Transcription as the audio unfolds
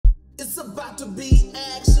It's about to be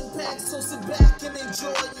action-packed, so sit back and enjoy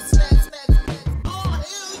your snacks. Oh, hell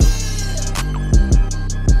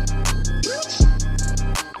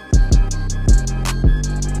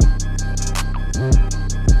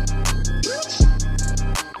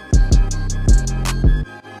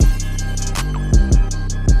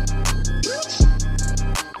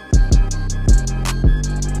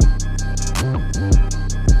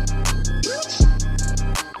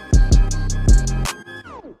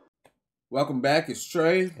Welcome back, it's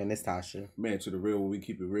Trey. And it's Tasha. Man, to the real where we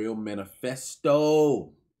keep it real. Manifesto.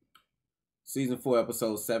 Season 4,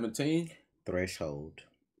 episode 17. Threshold.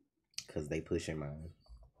 Because they pushing mine.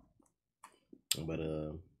 But,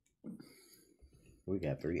 we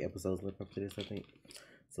got 3 episodes left after this, I think.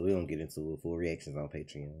 So we don't get into full reactions on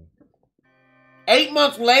Patreon. 8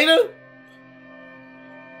 months later?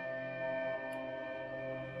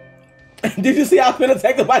 Did you see how I'm gonna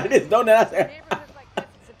take a bite of this donut? I said,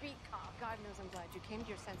 Came to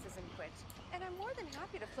your senses and quit. And I'm more than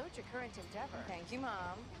happy to float your current endeavor. Thank you, Mom.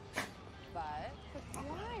 But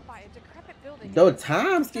why buy a decrepit building? The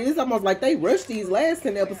time scale, it's almost like they rushed these last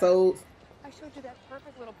 10 episodes. I showed you that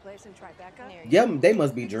perfect little place in Tribeca. Yeah, they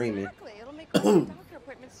must be dreaming. Exactly. It'll make doctor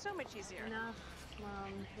appointments so much easier. Enough,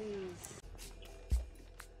 Mom, please.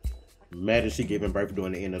 Imagine she giving birth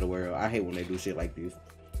during the end of the world. I hate when they do shit like this.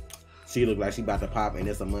 She look like she about to pop and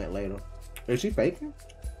it's a month later. Is she faking?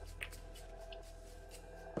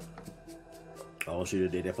 Oh, she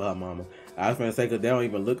did that for her mama. I was gonna say, because they don't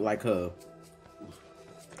even look like her.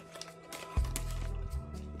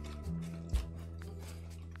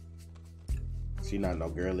 She not no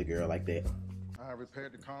girly girl like that. I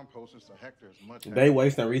repaired the composters to Hector as much. They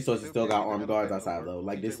wasting resources, still got armed guards outside though.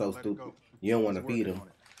 Like, this so stupid. You don't want to feed them.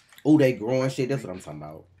 Oh, they growing shit. That's what I'm talking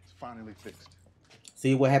about. It's finally fixed.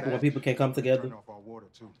 See what happened when people can't come together? Turn off our water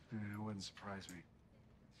too. Yeah, it wouldn't surprise me.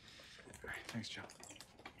 All right, thanks, Joe.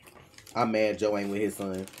 I'm mad Joe ain't with his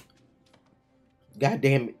son. God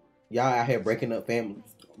damn it. Y'all out here breaking up families.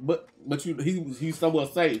 But he's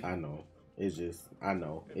somewhat safe. I know. It's just, I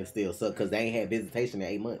know. It still sucks because they ain't had visitation in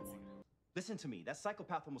 8 months. Listen to me. That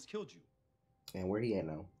psychopath almost killed you. And where he at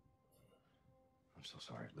now? I'm so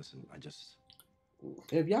sorry. Listen, I just...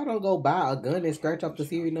 If y'all don't go buy a gun and scratch off the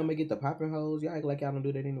serial number and get the popping holes, y'all act like y'all don't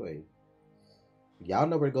do that anyway. Y'all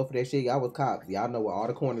know where to go for that shit. Y'all was cops. Y'all know where all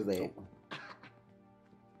the corners at.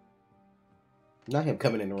 Not him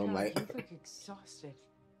coming in the room like... You look exhausted.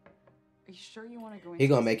 Are you sure you want to go in? He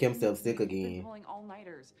gonna make himself sick You've again. been pulling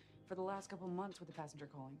all-nighters for the last couple months with the passenger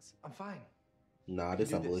callings. I'm fine. Nah, this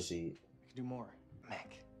some bullshit. I can do more.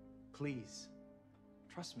 Mac, please.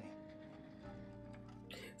 Trust me.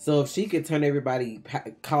 So if she could turn everybody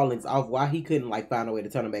callings off, why he couldn't like find a way to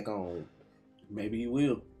turn them back on? Maybe he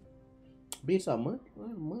will. Bitch, a month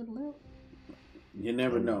left? You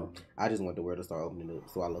never know. I just want the world to start opening up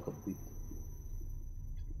so I look up people.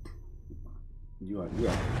 You are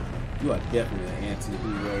definitely an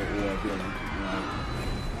anti-hero or a villain. You know?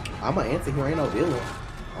 I'm an anti-hero, ain't no villain.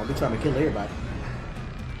 I don't be trying to kill everybody.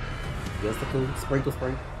 Just a cool sprinkle.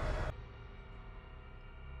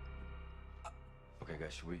 Okay,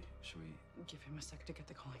 guys, should we? Give him a sec to get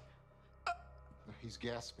the calling. He's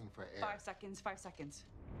gasping for air. 5 seconds. 5 seconds.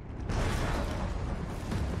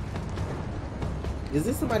 Is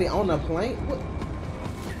this somebody on a plane? What?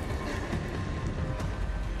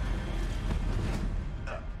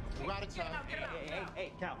 We're out of time.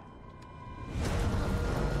 Hey, Cal.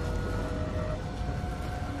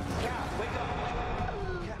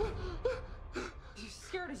 You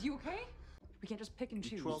scared? Is you okay? We can't just pick and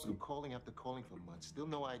choose. Been calling after calling for months. Still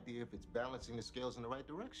no idea if it's balancing the scales in the right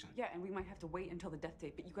direction. Yeah, and we might have to wait until the death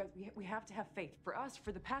date. But you guys, we have to have faith. For us,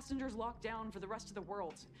 for the passengers locked down, for the rest of the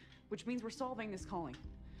world. Which means we're solving this calling.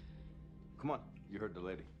 Come on, you heard the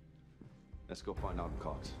lady. Let's go find out the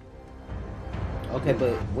cause. Okay,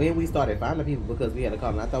 but when we started finding people because we had a call,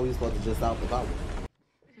 and I thought we were supposed to just solve the problem.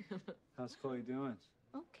 How's Chloe doing?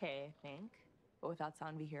 Okay, I think. But without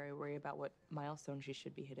Sanvi here, I worry about what milestone she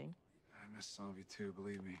should be hitting. I miss Sanvi too,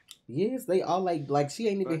 believe me. Yes, they all like she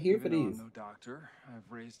ain't even here for Even though this. I'm no doctor.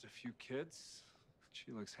 I've raised a few kids.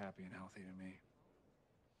 She looks happy and healthy to me.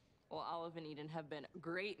 Well, Olive and Eden have been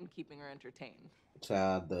great in keeping her entertained.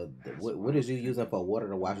 Child, what is you using for water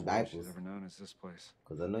to wash diapers? She's ever known as this place.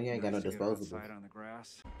 Because I know you ain't got no Nice to get disposables. outside on the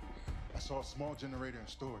grass. I saw a small generator in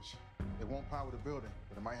storage. It won't power the building,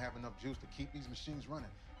 but it might have enough juice to keep these machines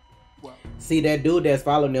running. Well, See, that dude that's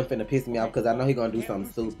following them finna piss me off because I know he gonna do something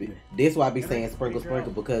stupid. This why I be saying sprinkle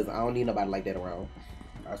because I don't need nobody like that around.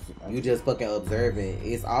 You just fucking observing.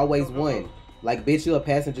 It's always one. Like, bitch, you a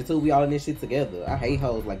passenger too. We all in this shit together. I hate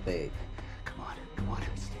hoes like that. Come on,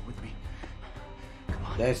 stay with me. Come on.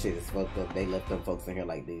 That shit is fucked up. They left them folks in here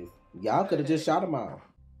like this. Y'all could have just shot them all.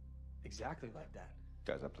 Exactly like that.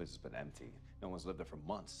 Guys, that place has been empty. No one's lived there for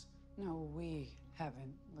months. No, we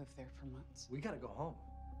haven't lived there for months. We gotta go home.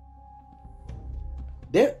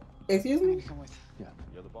 There, excuse me? Come with. Yeah,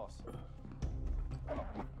 you're the boss.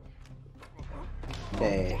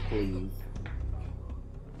 Dad, please.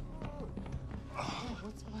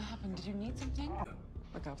 What happened? Did you need something?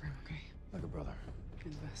 Look out for him, okay? Like a brother.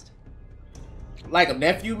 You're the best. Like a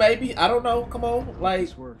nephew, maybe? I don't know. Come on. Like,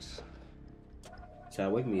 This works.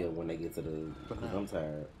 Child, wake me up when they get to the... I'm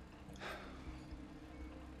tired.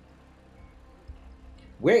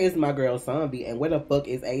 Where is my girl Zombie and where the fuck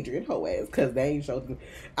is Adrian hoe ass? Cause they ain't showed me.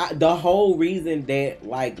 The whole reason that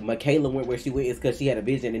like Michaela went where she went is cause she had a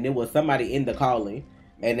vision and there was somebody in the calling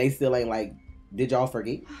and they still ain't like, did y'all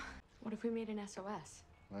forget? What if we made an SOS?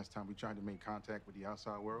 Last time we tried to make contact with the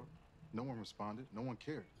outside world, no one responded, no one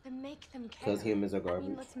cared. Then make them care. Cause humans are I garbage.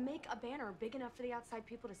 mean, let's make a banner big enough for the outside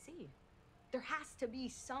people to see. There has to be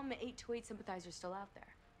some 828 sympathizers still out there.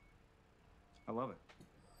 I love it.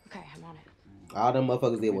 Okay, I'm on it. All them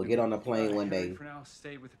motherfuckers did will get on a plane one day. For now,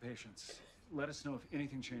 stay with the patients. Let us know if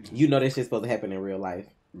anything changes. You know that shit's supposed to happen in real life.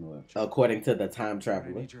 According to the time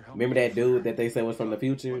traveler. Remember that dude that they said was from the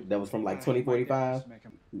future? That was from like 2045?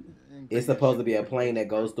 It's supposed to be a plane that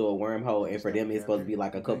goes through a wormhole, and for them it's supposed to be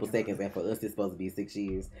like a couple seconds, and for us it's supposed to be 6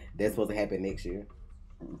 years. That's supposed to happen next year.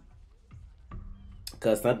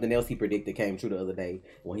 Because something else he predicted came true the other day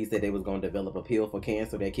when he said they was going to develop a pill for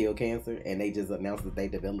cancer that killed cancer, and they just announced that they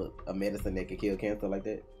developed a medicine that could kill cancer like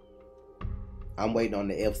that. I'm waiting on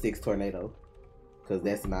the F6 tornado because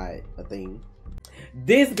that's not a thing.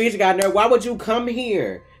 This bitch got nerve. Why would you come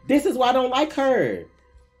here? This is why I don't like her.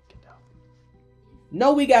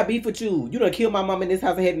 No, we got beef with you. You done killed my mom in this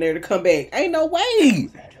house and heading there to come back. Ain't no way.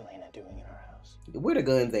 What's Angelina doing in our house? Where the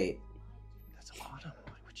guns at? That's a lot of them.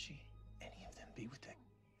 Why would any of them be with the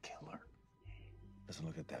killer? Doesn't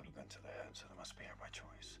look a dab gun to the head, so they must be here by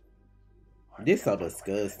choice. This so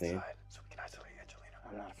disgusting. So we can isolate Angelina.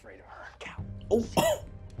 I'm not afraid of her. Cow. Oh.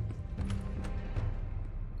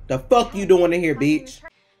 The fuck you doing in here, bitch?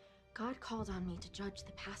 God called on me to judge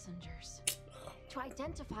the passengers. To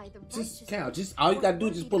identify the just count. Just all you gotta do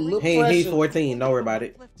is just put a little Hey, pressure. he's 14. Don't worry about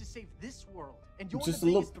it. Just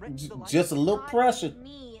a little pressure.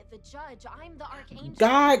 Me, the judge. I'm the archangel.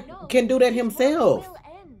 God can do that himself.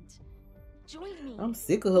 Join me. I'm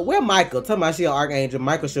sick of her. Where Michael? Tell me she an archangel.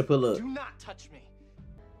 Michael should pull up. Do not touch me.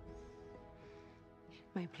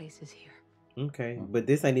 My place is here. Okay, but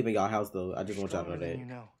this ain't even y'all house though. I just want y'all to know that. You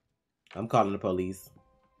know. I'm calling the police.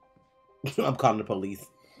 I'm calling the police.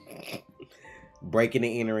 Breaking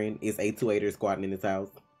and entering. It's 828ers squatting in this house.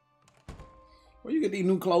 Where you get these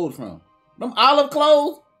new clothes from? Them olive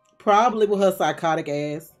clothes? Probably with her psychotic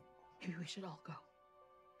ass. Maybe we should all go.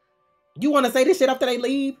 You want to say this shit after they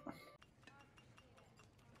leave?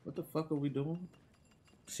 What the fuck are we doing?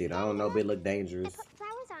 Shit, I don't know, but it look dangerous.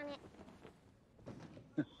 Flowers on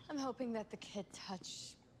it. I'm hoping that the kid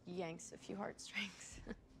touch yanks a few heartstrings.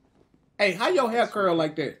 Hey, how your hair curl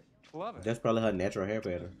like that? Love it. That's probably her natural hair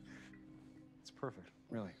pattern. It's perfect,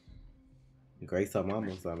 really. Grace her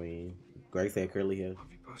mama, so I mean, Grace had curly hair.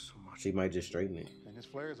 Love you both so much. She might just straighten it. And this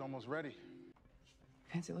flare is almost ready.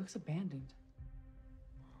 Fancy, it looks abandoned.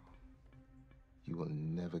 You will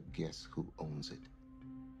never guess who owns it.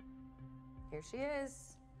 Here she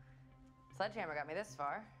is. Sledgehammer got me this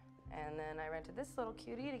far, and then I rented this little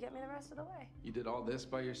cutie to get me the rest of the way. You did all this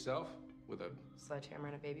by yourself? With a Sledgehammer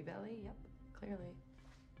and a baby belly? Yep, clearly.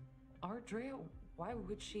 Drea, why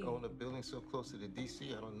would she? Own a building so close to the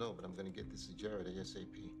DC? I don't know, but I'm gonna get this to Jared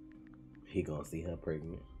ASAP. He gonna see her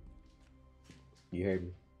pregnant. You heard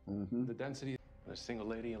me? Mm-hmm. the density of a single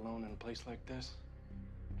lady alone in a place like this.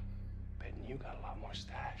 Betting you got a lot more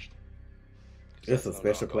stashed. It's a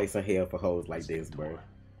special place in hell for hoes like this, bro.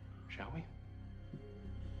 Shall we?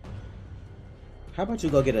 How about you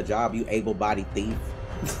go get a job, you able-bodied thief?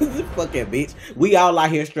 Fucking bitch. We all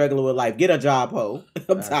out here struggling with life. Get a job, ho.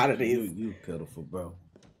 I'm tired of this. You pitiful, bro.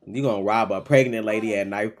 You gonna rob a pregnant lady at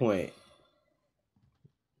knife point.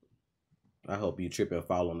 I hope you trip and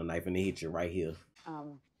fall on the knife and it hit you right here.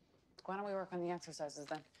 Why don't we work on the exercises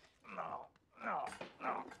then? No. Oh,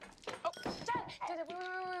 Dad,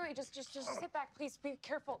 wait. Just sit back, please. Be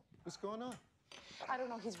careful. What's going on? I don't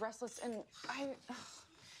know. He's restless, and I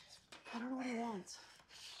don't know what he wants.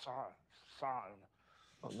 Fine.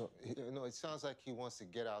 Oh, no, it sounds like he wants to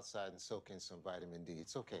get outside and soak in some vitamin D.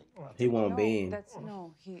 It's okay. He won't be in.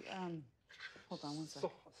 He, hold on one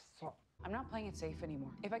second. I'm not playing it safe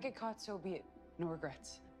anymore. If I get caught, so be it. No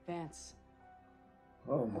regrets. Vance,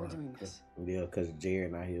 Oh we're my doing this. Yeah, because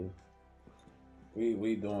Jared not here.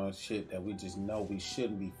 We doing shit that we just know we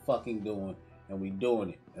shouldn't be fucking doing, and we doing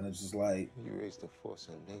it. And it's just like... You raised the force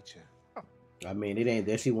of nature. I mean, it ain't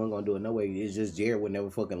that she wasn't gonna do it no way. It's just Jared would never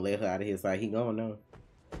fucking let her out of his sight. He gone now.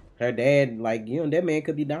 Her dad, like, you know, that man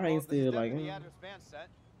could be dying still. Like,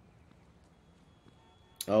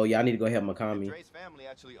 oh, y'all need to go help Makami. Dre's family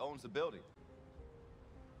actually owns the building.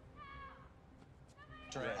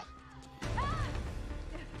 Dre. You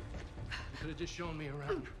could have just shown me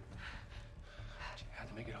around. You had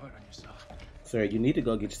to make it hard on yourself. Sir, you need to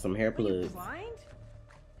go get you some hair Are you plugs. blind?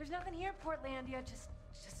 There's nothing here in Portlandia. Just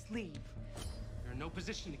leave. You're in no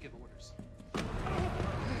position to give orders.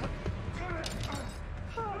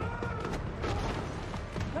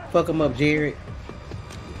 Fuck him up, Jared.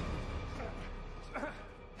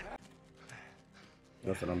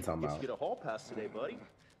 That's what I'm talking Guess about. you get a hall pass today, buddy.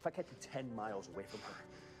 If I catch you 10 miles away from her,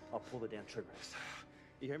 I'll pull the damn triggers.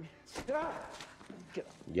 You hear me? Get up.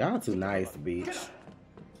 Y'all too nice, bitch.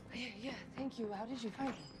 Yeah, thank you. How did you find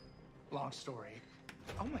me? Long story.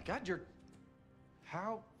 Oh my God, you're...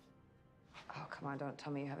 How? Oh, come on, don't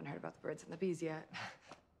tell me you haven't heard about the birds and the bees yet.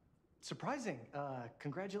 Surprising.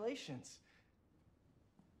 Congratulations.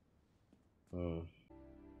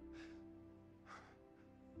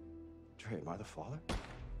 Dre, am I the father?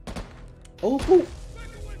 Oh, poop.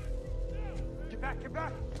 Get back, get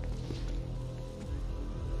back!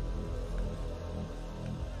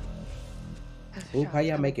 Oop, how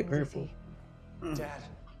y'all make it purple? Dad,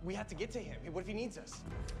 we have to get to him. What if he needs us?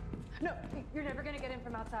 No, you're never gonna get in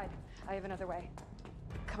from outside. I have another way.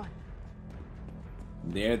 Come on.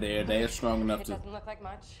 They're strong enough It to... doesn't look like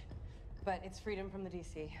much, but it's freedom from the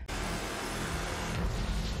DC.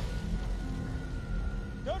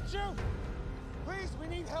 Don't shoot! Please, we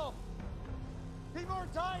need help. People are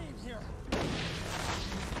dying here.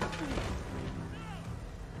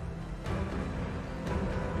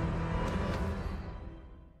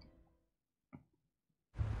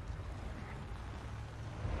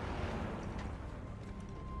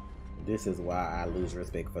 This is why I lose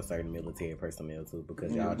respect for certain military personnel too,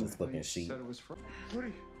 because y'all just fucking sheep. Said it was for...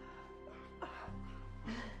 Woody.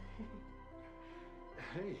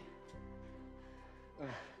 Hey.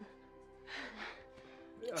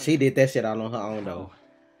 She did that shit all on her own though.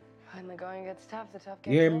 When the going gets tough, the tough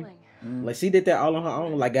You hear get me? rolling. Like she did that all on her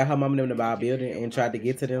own. Like got her mom and them to buy a building and tried to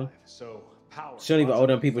get to them. She don't even owe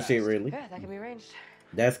them people shit really. Yeah, that can be arranged.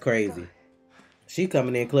 That's crazy. She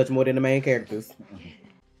coming in clutch more than the main characters.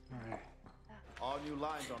 All new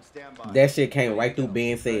lines on standby. That shit came right through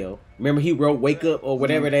Ben's cell. Remember he wrote "Wake Up" or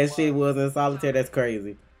whatever that shit was in Solitaire. That's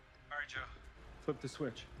crazy. All right, Joe. Flip the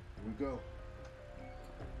switch. Here we go.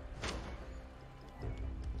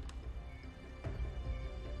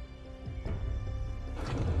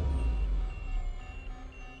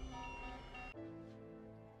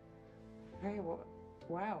 Hey,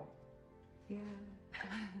 wow. Yeah.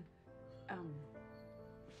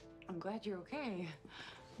 I'm glad you're okay.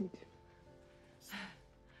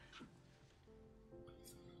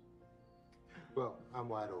 Well, I'm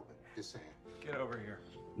wide open. Just saying. Get over here.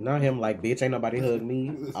 Not him like, bitch, ain't nobody hug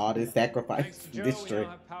me. All this sacrifice, Thanks to Joe, this we now strength.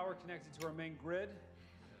 have power connected to our main grid.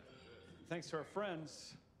 Thanks to our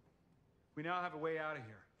friends, we now have a way out of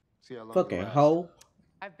here. See how long Fucking it lasts. hoe.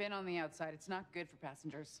 I've been on the outside. It's not good for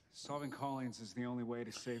passengers. Solving callings is the only way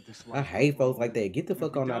to save this I life. hate folks like that. Get the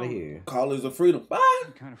fuck on out of here. Callers of freedom. Bye.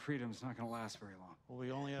 That kind of freedom is not going to last very long. Well,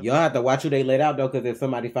 we only have Y'all have to watch who they let out though, because if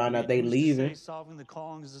somebody find out they who's to say leaving, solving the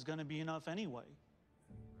callings is going to be enough anyway.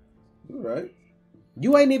 You're right.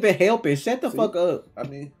 you ain't even helping. Shut the fuck up. I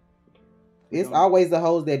mean, It's always the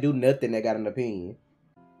hoes that do nothing that got an opinion.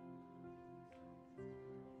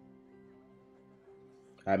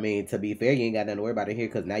 I mean, to be fair, you ain't got nothing to worry about in here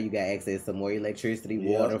because now you got access to more electricity,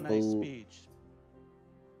 water, Nice food. speech.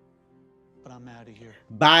 But I'm out of here.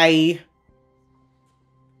 Bye.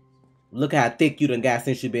 Look how thick you done got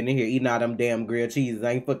since you been in here eating all them damn grilled cheeses.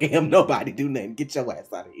 I ain't fucking him nobody do nothing. Get your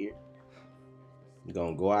ass out of here. You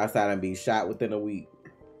gonna go outside and be shot within a week.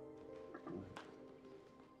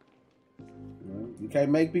 you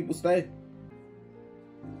can't make people stay.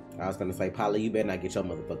 I was gonna say, Polly, you better not get your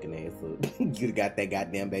motherfucking ass up. You got that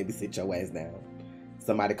goddamn baby. Sit your ass down.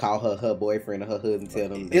 Somebody call her boyfriend or her husband. Tell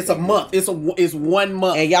them It's a month. It's 1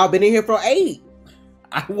 month. And y'all been in here for 8.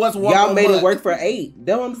 What's one Y'all more made month? it work for 8.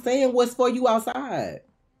 That's what I'm saying. What's for you outside?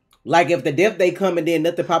 Like if the death day come and then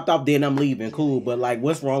nothing popped off, then I'm leaving. Cool. But like,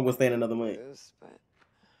 what's wrong with staying another month? But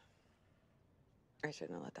I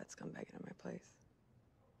shouldn't have let that scumbag into my place.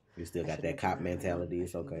 You still got that cop mentality.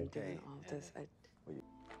 It's okay. Doing all of this,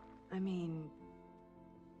 I mean,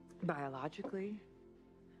 biologically,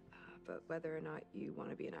 but whether or not you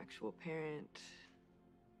want to be an actual parent,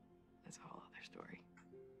 that's a whole other their story.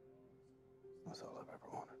 That's all I've ever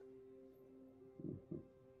wanted.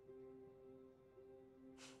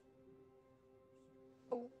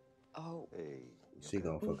 Oh. Hey. She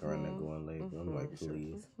gonna fuck around and go on labor. I'm like,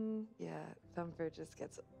 please. Yeah, Thumper just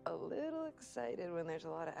gets a little excited when there's a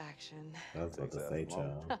lot of action. I was about to say,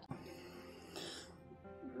 child.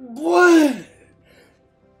 What?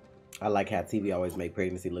 I like how TV always make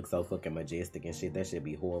pregnancy look so fucking majestic and shit. That shit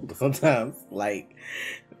be horrible sometimes. Like,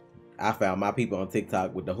 I found my people on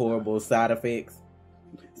TikTok with the horrible side effects.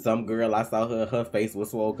 Some girl, I saw her face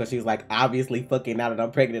was swole because she was like, obviously fucking now that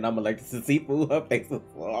I'm pregnant, I'm allergic to seafood. Her face was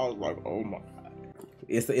swole. I was like, oh my God.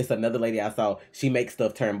 It's another lady I saw. She makes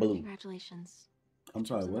stuff turn blue. Congratulations. I'm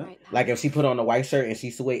sorry, what? Like if she put on a white shirt and she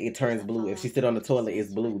sweat, it turns blue. If she sit on the toilet,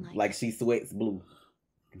 it's blue. Like she sweats blue.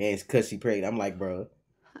 And it's because she pregnant. I'm like, bro.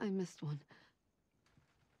 I missed one.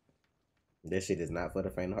 That shit is not for the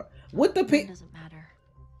faint of heart. What the pill? Doesn't matter.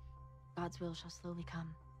 God's will shall slowly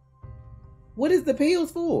come. What is the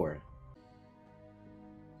pills for?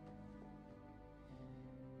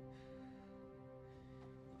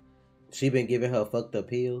 She been giving her fucked up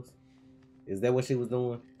pills? Is that what she was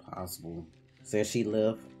doing? Possible. Since she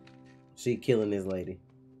left, she killing this lady.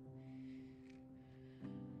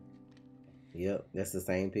 Yep, that's the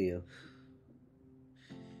same pill.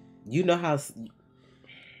 You know how...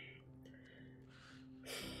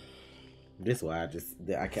 This is why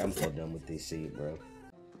I'm so done with this shit, bro.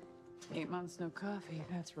 8 months no coffee,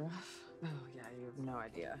 that's rough. Oh, yeah, you have no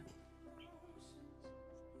idea.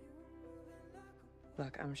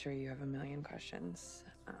 Look, I'm sure you have a million questions.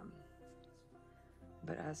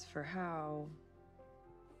 But as for how,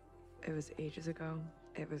 it was ages ago.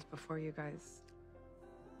 It was before you guys.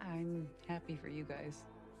 I'm happy for you guys.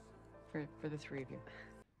 For the three of you.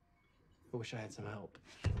 I wish I had some help.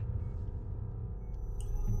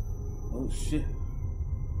 Oh shit.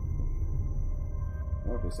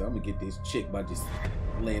 Marco said, I'm gonna get this chick by just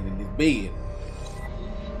laying in this bed.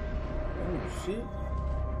 Oh shit.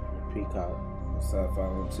 Peacock. Sci-fi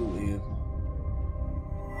on 2 in.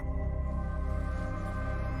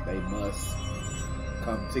 They must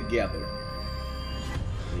come together.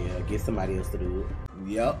 Yeah, get somebody else to do it.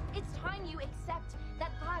 Yep. It's time you accept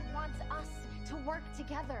that God wants us to work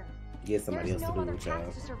together. Get somebody else to do it, There's no other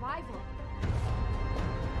path to survival.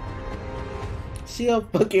 She a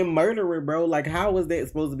fucking murderer, bro. Like, how is that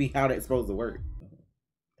supposed to be? How that's supposed to work?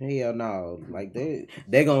 Hell no. Like, they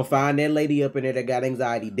gonna find that lady up in there that got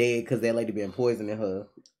anxiety dead because that lady been poisoning her.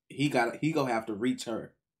 He gonna have to reach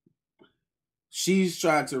her. She's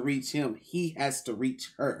trying to reach him. He has to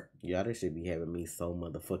reach her. Yeah, this should be having me so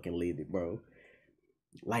motherfucking livid, bro.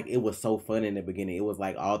 Like, it was so fun in the beginning. It was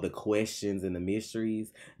like all the questions and the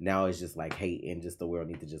mysteries. Now it's just like hate and just the world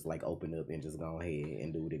need to just like open up and just go ahead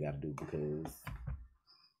and do what they gotta do because...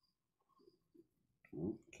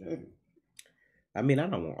 Okay. I mean, I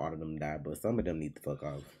don't want all of them to die, but some of them need to fuck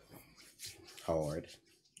off. Hard.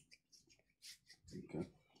 Okay.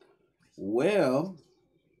 Well,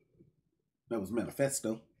 that was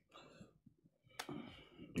Manifesto.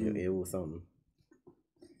 It was something.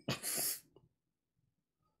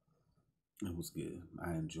 It was good.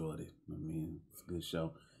 I enjoyed it. I mean, it's a good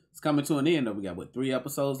show. It's coming to an end, though. We got, what, 3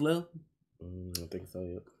 episodes left? I think so,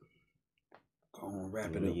 yep. Go on,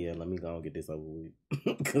 wrap it up. Yeah, let me go and get this over with.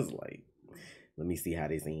 Because, like, let me see how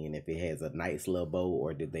this ends. If it has a nice little bow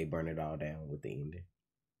or did they burn it all down with the ending.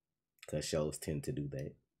 Because shows tend to do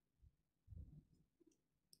that.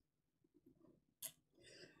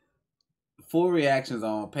 Full reactions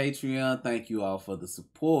on Patreon. Thank you all for the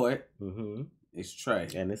support. It's Trey.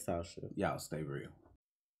 And it's Tasha. Y'all stay real.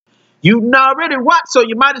 You already watched, so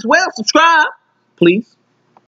you might as well subscribe, please.